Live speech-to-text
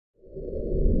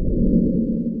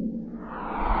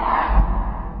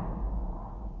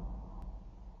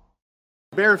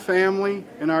Baer family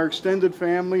and our extended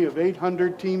family of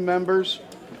 800 team members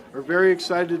are very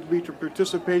excited to be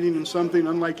participating in something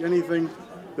unlike anything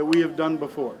that we have done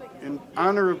before. In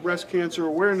honor of Breast Cancer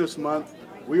Awareness Month,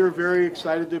 we are very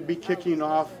excited to be kicking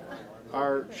off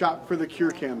our Shop for the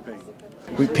Cure campaign.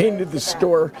 We painted the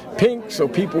store pink so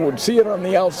people would see it on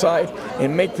the outside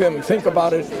and make them think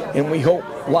about it, and we hope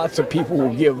lots of people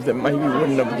will give that maybe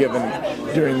wouldn't have given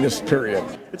during this period.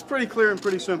 It's pretty clear and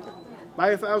pretty simple.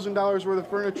 Buy $1,000 worth of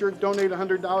furniture, donate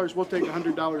 $100, we'll take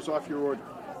 $100 off your order.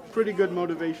 Pretty good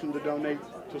motivation to donate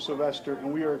to Sylvester,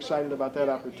 and we are excited about that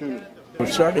opportunity. We're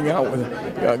starting out with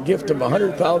a gift of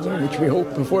 $100,000, which we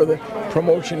hope before the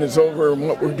promotion is over, and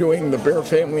what we're doing, the Baer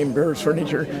family and Baers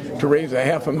Furniture, to raise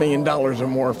 $500,000 or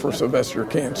more for Sylvester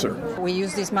cancer. We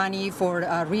use this money for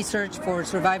research, for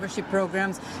survivorship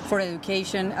programs, for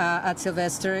education. At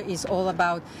Sylvester is all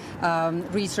about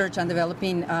research and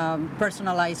developing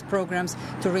personalized programs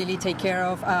to really take care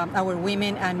of our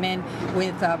women and men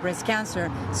with breast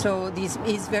cancer. So this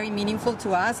is very meaningful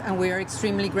to us, and we are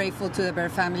extremely grateful to the Baer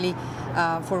family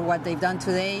for what they've done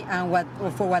today and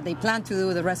for what they plan to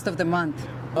do the rest of the month.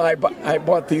 I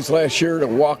bought these last year to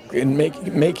walk in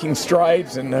making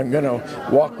strides, and I'm going to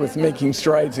walk with Making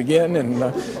Strides again, and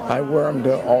I wear them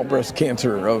to all breast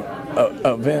cancer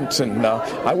events, and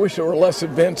I wish there were less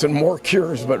events and more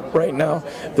cures, but right now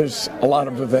there's a lot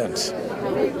of events.